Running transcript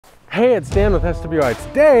Hey, it's Dan with SWI.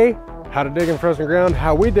 Today, how to dig in frozen ground,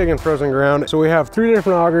 how we dig in frozen ground. So we have 3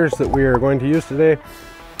 different augers that we are going to use today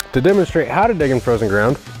to demonstrate how to dig in frozen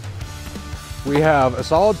ground. We have a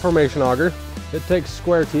solid formation auger. It takes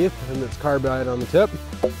square teeth and it's carbide on the tip.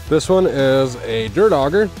 This one is a dirt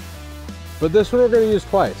auger, but this one we're going to use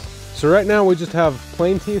twice. So right now we just have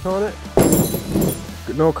plain teeth on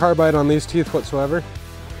it. No carbide on these teeth whatsoever,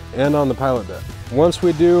 and on the pilot bit. Once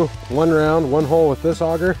we do one round, one hole with this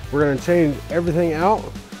auger, we're going to change everything out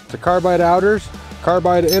to carbide outers,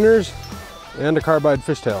 carbide inners, and a carbide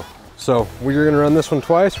fishtail. So we're going to run this one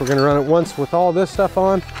twice. We're going to run it once with all this stuff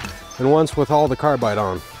on and once with all the carbide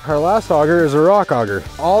on. Our last auger is a rock auger.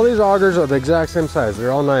 All these augers are the exact same size.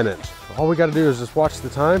 They're all 9-inch. All we got to do is just watch the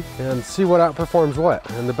time and see what outperforms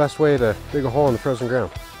what, and the best way to dig a hole in the frozen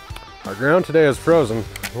ground. Our ground today is frozen.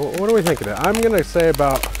 What do we think of it? I'm going to say I'm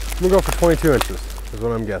going to go for 22 inches is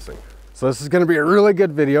what I'm guessing. So this is going to be a really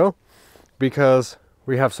good video because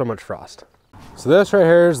we have so much frost. So this right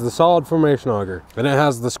here is the solid formation auger, and it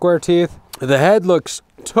has the square teeth. The head looks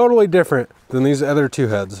totally different than these other two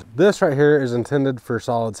heads. This right here is intended for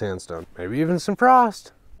solid sandstone, maybe even some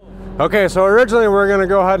frost. Okay, so originally we were going to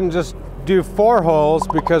go ahead and just do 4 holes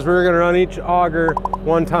because we were going to run each auger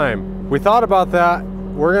one time. We thought about that.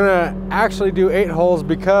 We're gonna actually do 8 holes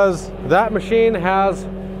because that machine has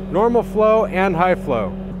normal flow and high flow.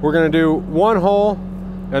 We're gonna do 1 hole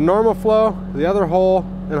in normal flow, the other hole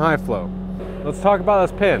in high flow. Let's talk about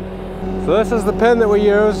this pin. So this is the pin that we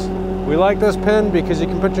use. We like this pin because you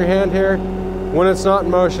can put your hand here. When it's not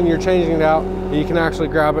in motion, you're changing it out, and you can actually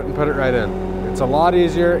grab it and put it right in. It's a lot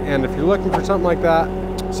easier, and if you're looking for something like that,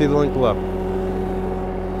 see the link below.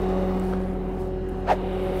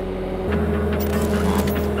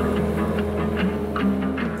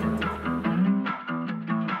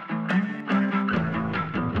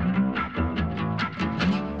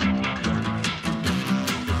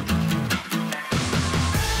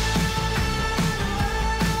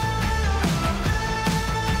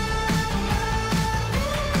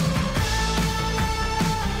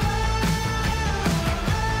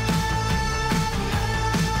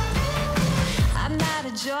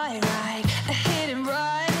 Joyride, a hit and run.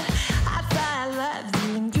 I thought I loved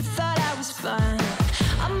you and you thought I was fun.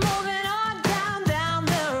 I'm moving on down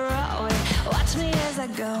the road. Watch me as I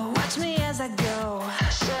go, watch me as I go.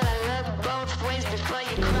 Should I look both ways before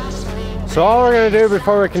you cross me? So all we're gonna do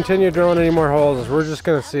before we continue drilling any more holes is we're just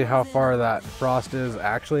gonna see how far that frost is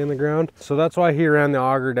actually in the ground. So that's why he ran the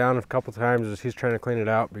auger down a couple times, is he's trying to clean it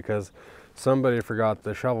out because somebody forgot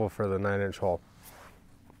the shovel for the 9-inch hole.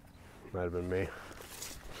 Might have been me.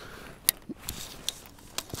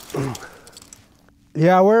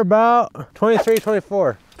 Yeah, we're about 23,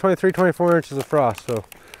 24 inches of frost, so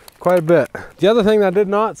quite a bit. The other thing that I did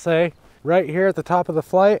not say, right here at the top of the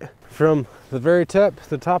flight, from the very tip to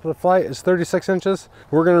the top of the flight is 36 inches.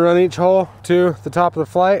 We're going to run each hole to the top of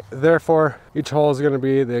the flight, therefore each hole is going to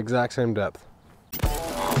be the exact same depth.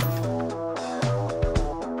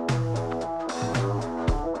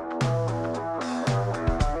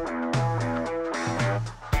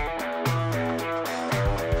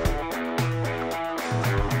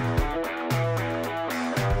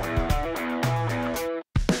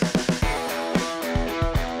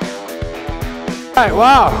 Alright,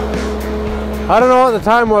 wow. I don't know what the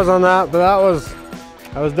time was on that, but that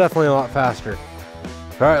was definitely a lot faster.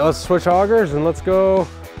 Alright, let's switch augers and let's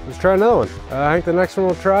try another one. I think the next one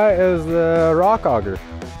we'll try is the rock auger.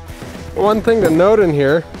 One thing to note in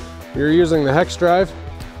here, you're using the hex drive,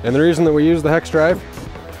 and the reason that we use the hex drive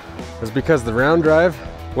is because the round drive,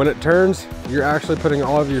 when it turns, you're actually putting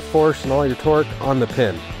all of your force and all your torque on the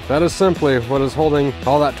pin. That is simply what is holding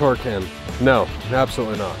all that torque in. No,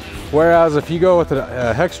 absolutely not. Whereas if you go with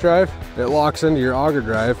a hex drive, it locks into your auger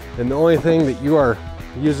drive, and the only thing that you are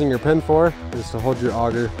using your pin for is to hold your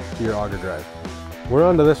auger to your auger drive. We're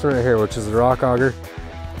on to this one right here, which is the rock auger,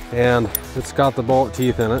 and it's got the bolt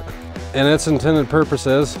teeth in it. And its intended purpose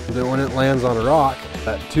is that when it lands on a rock,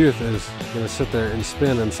 that tooth is going to sit there and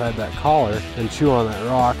spin inside that collar and chew on that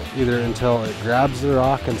rock, either until it grabs the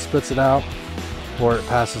rock and spits it out, or it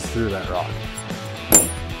passes through that rock.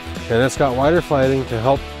 And it's got wider flighting to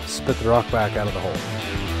help spit the rock back out of the hole.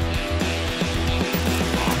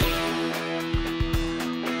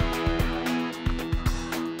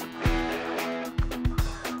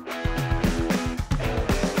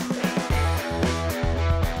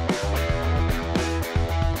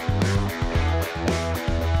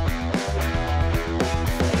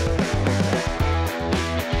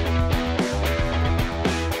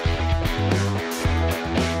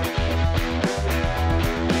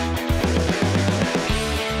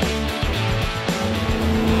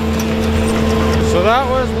 that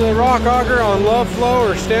was the rock auger on low flow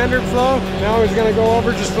or standard flow. Now he's gonna go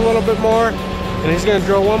over just a little bit more, and he's gonna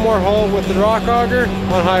drill one more hole with the rock auger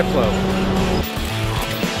on high flow.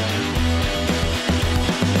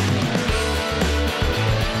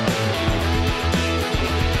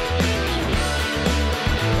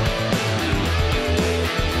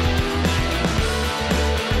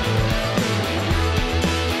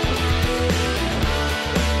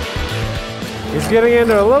 He's getting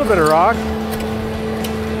into a little bit of rock.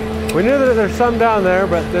 We knew that there's some down there,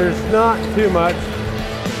 but there's not too much.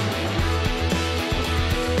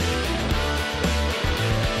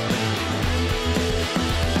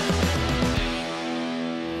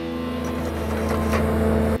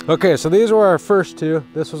 Okay, so these were our first two.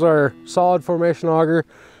 This was our solid formation auger.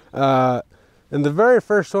 And the very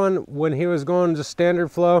first one, when he was going just standard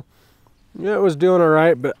flow, yeah, it was doing all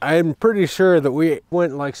right, but I'm pretty sure that we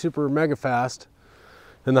went like super mega fast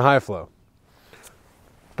in the high flow.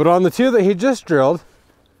 But on the two that he just drilled,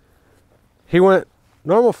 he went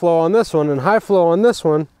normal flow on this one and high flow on this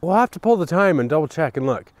one. We'll have to pull the time and double check and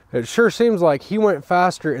look. It sure seems like he went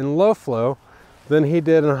faster in low flow than he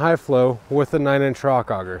did in high flow with the 9-inch rock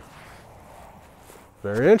auger.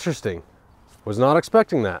 Very interesting. Was not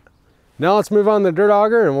expecting that. Now let's move on to the dirt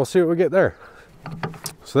auger and we'll see what we get there.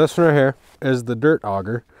 So this one right here is the dirt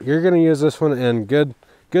auger. You're gonna use this one in good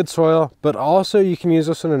soil, but also you can use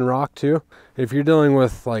this one in rock too. If you're dealing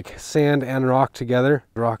with like sand and rock together,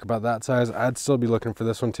 rock about that size, I'd still be looking for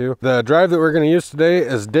this one too. The drive that we're gonna use today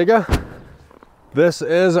is Digga. This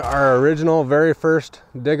is our original very first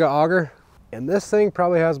Digga auger. And this thing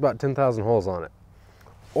probably has about 10,000 holes on it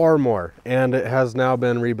or more. And it has now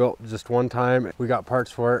been rebuilt just one time. We got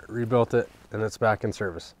parts for it, rebuilt it, and it's back in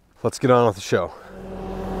service. Let's get on with the show.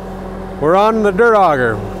 We're on the dirt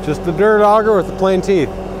auger, just the dirt auger with the plain teeth.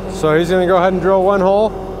 So he's gonna go ahead and drill one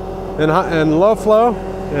hole in low flow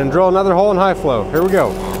and drill another hole in high flow. Here we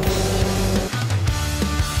go.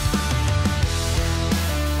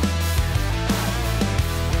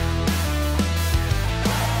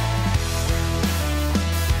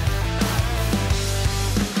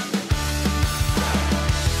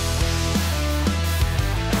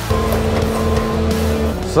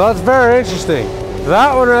 So that's very interesting.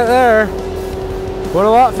 That one right there went a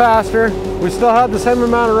lot faster. We still had the same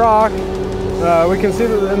amount of rock. We can see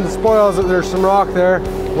that in the spoils that there's some rock there.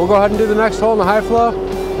 We'll go ahead and do the next hole in the high flow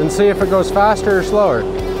and see if it goes faster or slower.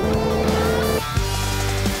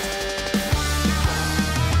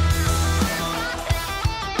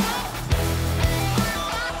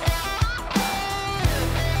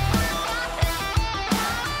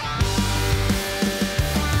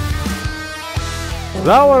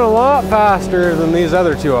 That went a lot faster than these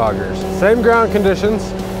other two augers. Same ground conditions,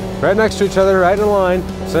 right next to each other, right in a line.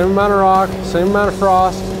 Same amount of rock, same amount of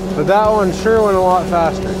frost, but that one sure went a lot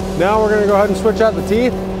faster. Now we're gonna go ahead and switch out the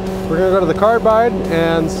teeth. We're gonna go to the Carbide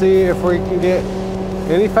and see if we can get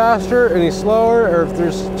any faster, any slower, or if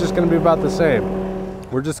there's just gonna be about the same.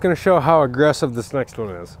 We're just gonna show how aggressive this next one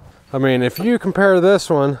is. I mean, if you compare this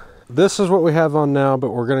one, this is what we have on now, but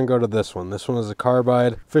we're gonna go to this one. This one is a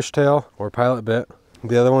Carbide fishtail or pilot bit.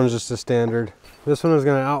 The other one is just a standard. This one is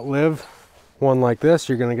gonna outlive one like this.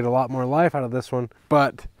 You're gonna get a lot more life out of this one,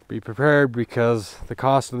 but be prepared because the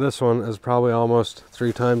cost of this one is probably almost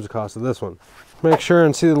 3 times the cost of this one. Make sure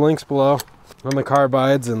and see the links below on the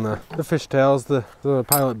Carbides and the fishtails, the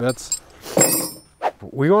pilot bits.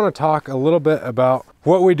 We wanna talk a little bit about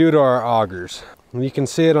what we do to our augers. And you can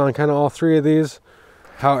see it on kind of all 3 of these,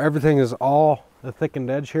 how everything is all the thickened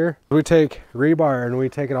edge here. We take rebar and we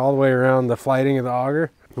take it all the way around the flighting of the auger.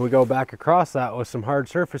 And we go back across that with some hard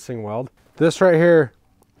surfacing weld. This right here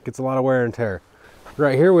gets a lot of wear and tear.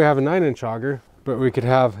 Right here we have a 9-inch auger, but we could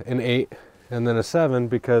have an 8 and then a 7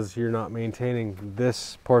 because you're not maintaining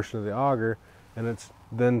this portion of the auger and it's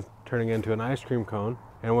then turning into an ice cream cone.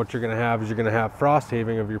 And what you're gonna have is you're gonna have frost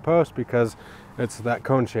heaving of your post because it's that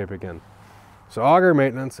cone shape again. So auger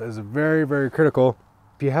maintenance is very, very critical.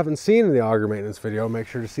 If you haven't seen the auger maintenance video, make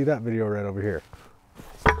sure to see that video right over here.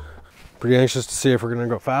 Pretty anxious to see if we're gonna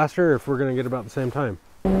go faster or if we're gonna get about the same time.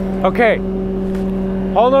 Okay,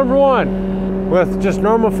 hole number 1 with just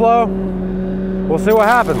normal flow. We'll see what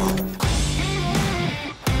happens.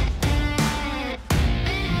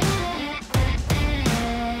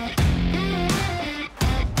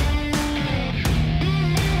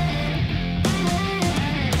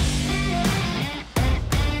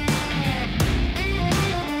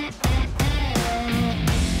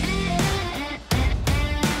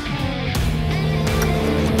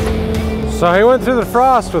 So he went through the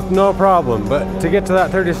frost with no problem, but to get to that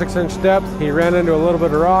 36-inch depth, he ran into a little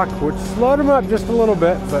bit of rock, which slowed him up just a little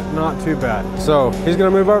bit, but not too bad. So he's gonna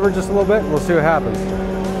move over just a little bit and we'll see what happens.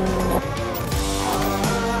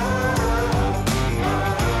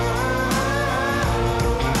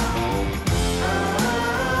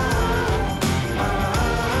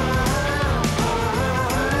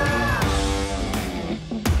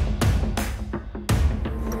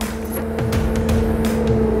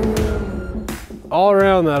 All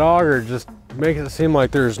around, that auger just makes it seem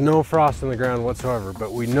like there's no frost in the ground whatsoever,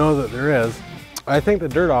 but we know that there is. I think the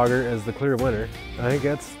dirt auger is the clear winner. I think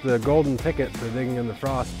it's the golden ticket for digging in the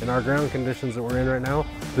frost. In our ground conditions that we're in right now,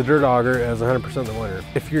 the dirt auger is 100% the winner.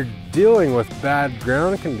 If you're dealing with bad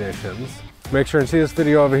ground conditions, make sure and see this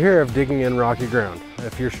video over here of digging in rocky ground.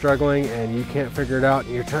 If you're struggling and you can't figure it out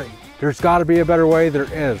and you're trying, there's got to be a better way,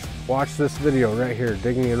 there is. Watch this video right here,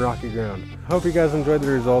 digging in rocky ground. Hope you guys enjoyed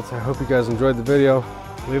the results. I hope you guys enjoyed the video.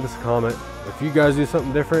 Leave us a comment. If you guys do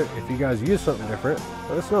something different, if you guys use something different,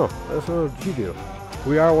 let us know. Let us know what you do.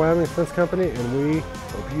 We are Wyoming's Fence Company, and we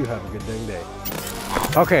hope you have a good dang day.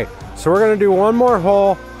 Okay, so we're gonna do one more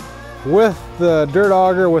hole with the dirt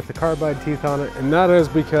auger with the carbide teeth on it, and that is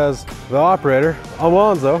because the operator,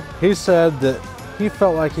 Alonzo, he said that he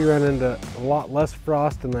felt like he ran into a lot less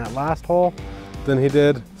frost in that last hole than he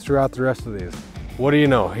did throughout the rest of these. What do you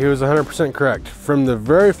know? He was 100% correct. From the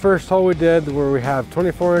very first hole we did, where we have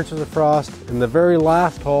 24 inches of frost, in the very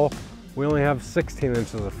last hole, we only have 16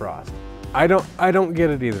 inches of frost. I don't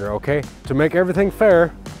get it either, okay? To make everything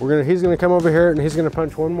fair, he's gonna come over here and he's gonna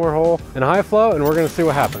punch one more hole in high flow and we're gonna see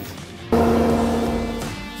what happens.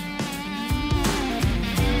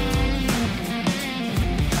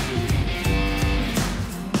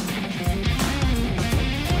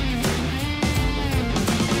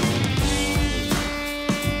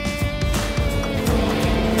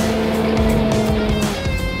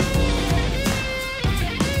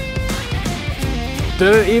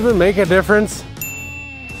 Did it even make a difference?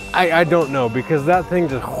 I don't know, because that thing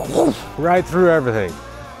just right through everything.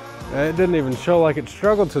 It didn't even show like it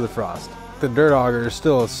struggled to the frost. The dirt auger is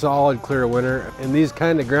still a solid clear winner. In these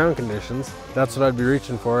kind of ground conditions, that's what I'd be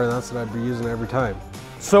reaching for and that's what I'd be using every time.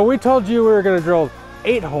 So we told you we were gonna drill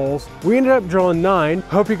 8 holes. We ended up drilling 9.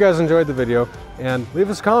 Hope you guys enjoyed the video and leave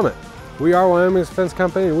us a comment. We are Wyoming's Fence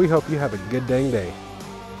Company and we hope you have a good dang day.